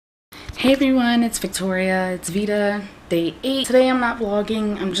Hey everyone, it's Victoria. It's VEDA day 8. Today I'm not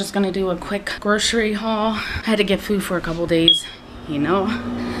vlogging. I'm just gonna do a quick grocery haul. I had to get food for a couple days. You know,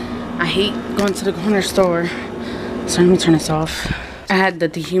 I hate going to the corner store. So let me turn this off. I had the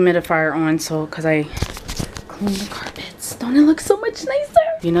dehumidifier on so because I cleaned the carpets. Don't it look so much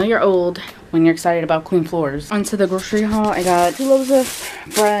nicer? You know you're old when you're excited about clean floors. Onto the grocery haul, I got 2 loaves of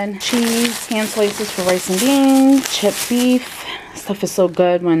bread, cheese, hand slices for rice and beans, chipped beef. Stuff is so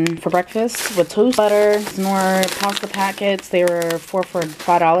good when for breakfast with toast, butter, more pasta packets. They were 4 for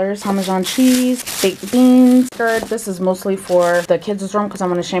 $5. Parmesan cheese, baked beans. This is mostly for the kids' room because I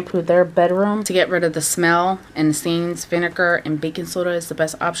want to shampoo their bedroom to get rid of the smell and the stains. Vinegar and baking soda is the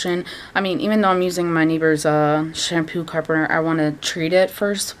best option. I mean, even though I'm using my neighbor's shampoo carpeter, I want to treat it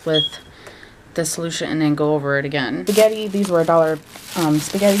first with the solution and then go over it again. Spaghetti, these were $1.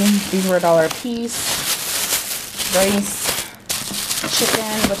 Spaghetti, these were $1 a piece. Rice.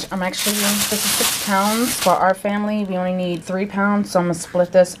 Chicken, which I'm actually, this is 6 pounds for our family. We only need 3 pounds, so I'm gonna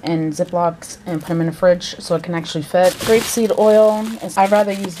split this in Ziplocs and put them in the fridge so it can actually fit. Grapeseed oil, I'd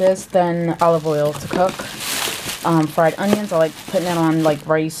rather use this than olive oil to cook. Fried onions, I like putting it on like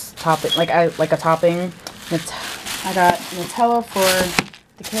rice topping, like a topping. I got Nutella for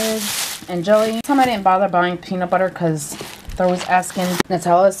the kids and jelly. This time I didn't bother buying peanut butter because they're always asking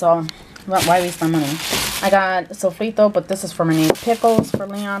Nutella, so why waste my money? I got sofrito, but this is for my neighbor. Pickles for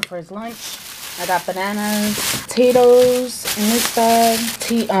Leon for his lunch. I got bananas, potatoes in this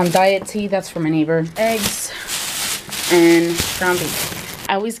bag. Diet tea, that's for my neighbor. Eggs and ground beef.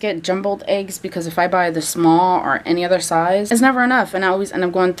 I always get jumbled eggs because if I buy the small or any other size, it's never enough, and I always end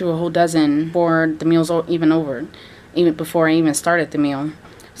up going through a whole dozen before the meal's even over, even before I even started the meal.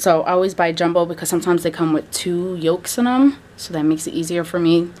 So I always buy jumbo because sometimes they come with 2 yolks in them, so that makes it easier for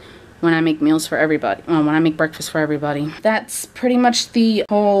me when I make meals for everybody, when I make breakfast for everybody. That's pretty much the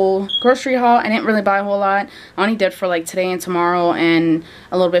whole grocery haul. I didn't really buy a whole lot. I only did for like today and tomorrow and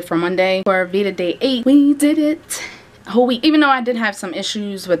a little bit for Monday. For VEDA day 8, we did it a whole week. Even though I did have some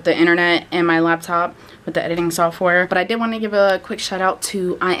issues with the internet and my laptop with the editing software. But I did want to give a quick shout out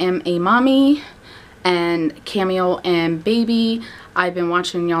to I Am a Mommy and Cameo and Baby. I've been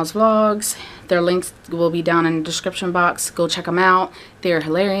watching y'all's vlogs. Their links will be down in the description box. Go check them out. They're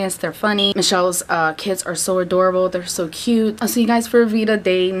hilarious. They're funny. Michelle's kids are so adorable. They're so cute. I'll see you guys for VEDA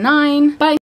day 9. Bye.